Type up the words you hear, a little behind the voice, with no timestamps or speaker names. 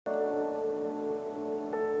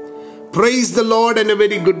Praise the Lord and a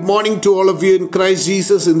very good morning to all of you in Christ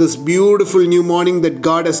Jesus in this beautiful new morning that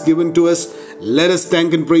God has given to us. Let us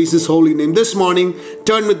thank and praise His holy name. This morning,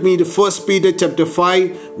 turn with me to 1 Peter chapter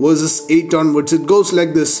 5 verses 8 onwards. It goes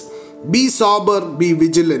like this. Be sober, be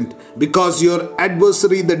vigilant, because your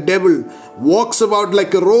adversary the devil walks about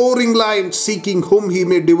like a roaring lion seeking whom he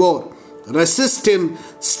may devour. Resist him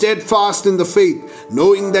steadfast in the faith,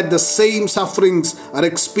 knowing that the same sufferings are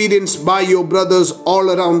experienced by your brothers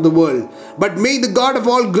all around the world. But may the God of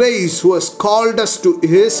all grace, who has called us to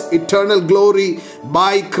His eternal glory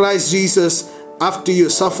by Christ Jesus, after you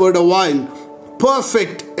suffered a while,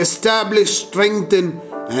 perfect, establish, strengthen,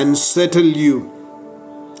 and settle you.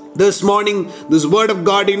 This morning, this word of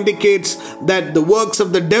God indicates that the works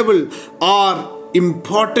of the devil are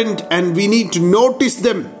important and we need to notice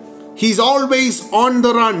them. He's always on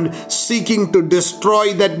the run, seeking to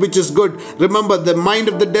destroy that which is good. Remember, the mind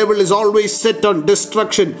of the devil is always set on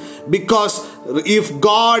destruction, because if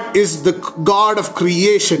God is the God of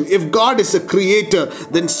creation, if God is a creator,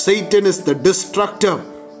 then Satan is the destructor.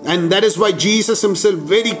 And that is why Jesus himself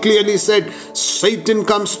very clearly said, Satan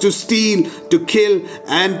comes to steal, to kill,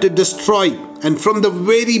 and to destroy. And from the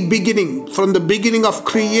very beginning, from the beginning of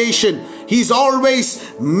creation, he's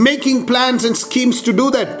always making plans and schemes to do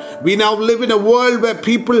that. We now live in a world where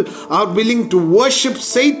people are willing to worship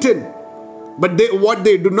Satan. But what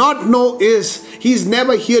they do not know is he's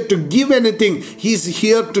never here to give anything. He's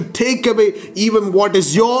here to take away even what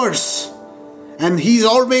is yours. And he's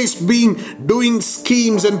always been doing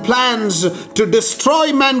schemes and plans to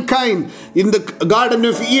destroy mankind. In the Garden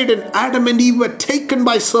of Eden, Adam and Eve were taken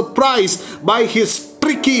by surprise by his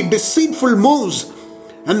tricky, deceitful moves.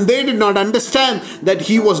 And they did not understand that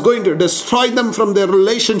he was going to destroy them from their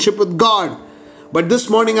relationship with God. But this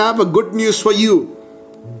morning I have a good news for you.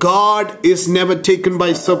 God is never taken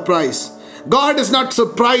by surprise. God is not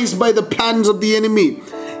surprised by the plans of the enemy.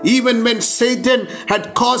 Even when Satan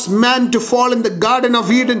had caused man to fall in the Garden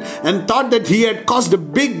of Eden and thought that he had caused a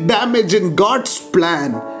big damage in God's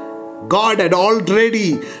plan, God had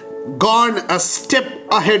already gone a step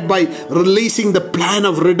ahead by releasing the plan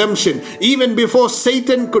of redemption. Even before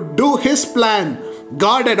Satan could do his plan,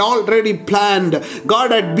 God had already planned. God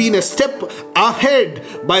had been a step ahead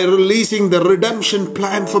by releasing the redemption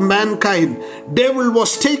plan for mankind. Devil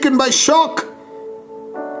was taken by shock.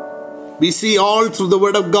 We see all through the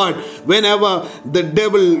word of God, whenever the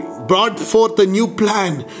devil brought forth a new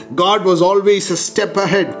plan, God was always a step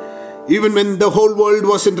ahead. Even when the whole world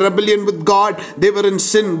was in rebellion with God, they were in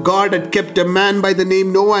sin, God had kept a man by the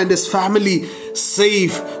name Noah and his family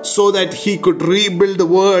safe so that he could rebuild the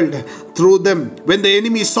world through them. When the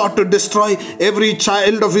enemy sought to destroy every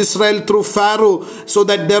child of Israel through Pharaoh so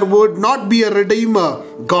that there would not be a redeemer,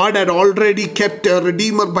 God had already kept a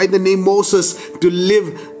redeemer by the name Moses to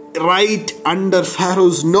live right under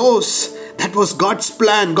Pharaoh's nose. That was God's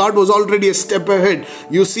plan. God was already a step ahead.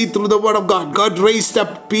 You see through the word of God, God raised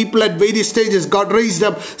up people at various stages. God raised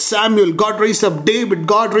up Samuel. God raised up David.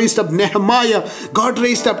 God raised up Nehemiah. God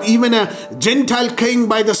raised up even a Gentile king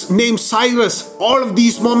by the name Cyrus. All of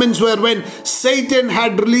these moments were when Satan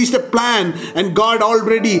had released a plan and God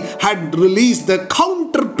already had released the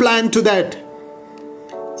counter plan to that.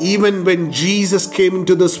 Even when Jesus came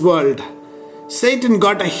into this world, Satan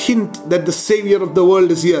got a hint that the Savior of the world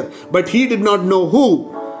is here, but he did not know who.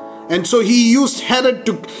 And so he used Herod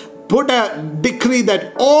to put a decree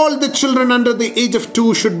that all the children under the age of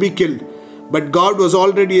 2 should be killed. But God was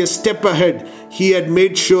already a step ahead. He had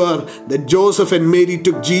made sure that Joseph and Mary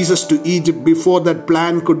took Jesus to Egypt before that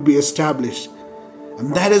plan could be established.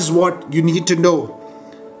 And that is what you need to know,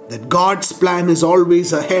 that God's plan is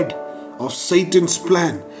always ahead of Satan's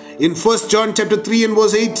plan. In 1 John chapter 3 and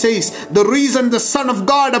verse 8 says, the reason the Son of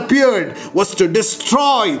God appeared was to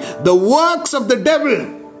destroy the works of the devil.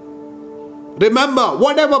 Remember,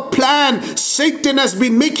 whatever plan Satan has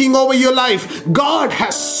been making over your life, God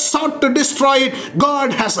has sought to destroy it.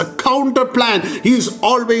 God has a counter plan. He is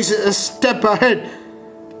always a step ahead.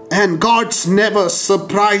 And God's never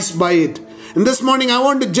surprised by it. And this morning I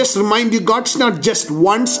want to just remind you, God's not just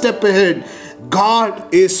one step ahead.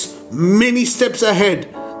 God is many steps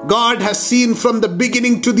ahead. God has seen from the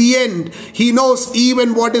beginning to the end. He knows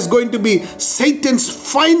even what is going to be Satan's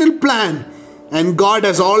final plan. And God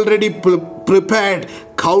has already prepared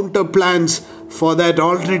counter plans for that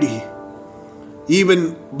already.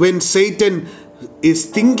 Even when Satan is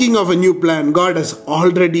thinking of a new plan, God has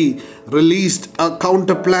already released a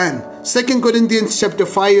counter plan. 2 Corinthians chapter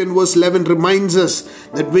 5 and verse 11 reminds us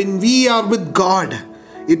that when we are with God,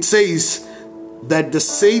 it says that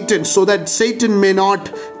Satan may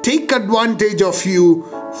not take advantage of you,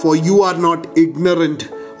 for you are not ignorant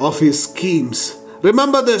of his schemes.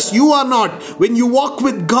 Remember this, you are not, when you walk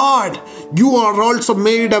with God, you are also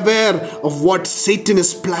made aware of what Satan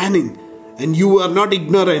is planning. And you are not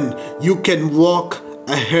ignorant. You can walk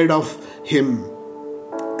ahead of him.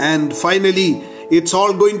 And finally, it's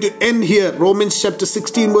all going to end here. Romans chapter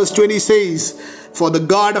 16 verse 20 says, for the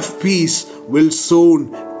God of peace will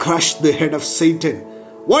soon crush the head of Satan.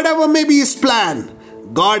 Whatever may be his plan,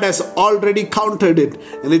 God has already countered it,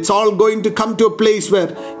 and it's all going to come to a place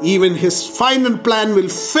where even his final plan will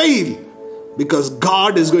fail, because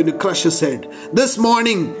God is going to crush his head. This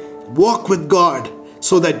morning, walk with God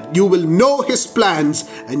so that you will know his plans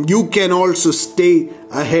and you can also stay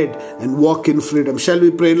ahead and walk in freedom. Shall we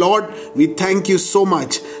pray? Lord, we thank you so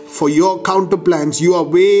much for your counter plans. You are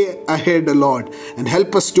way ahead, Lord, and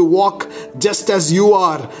help us to walk just as you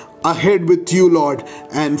are ahead with you, Lord,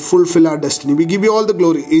 and fulfill our destiny. We give you all the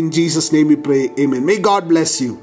glory. In Jesus' name we pray. Amen. May God bless you.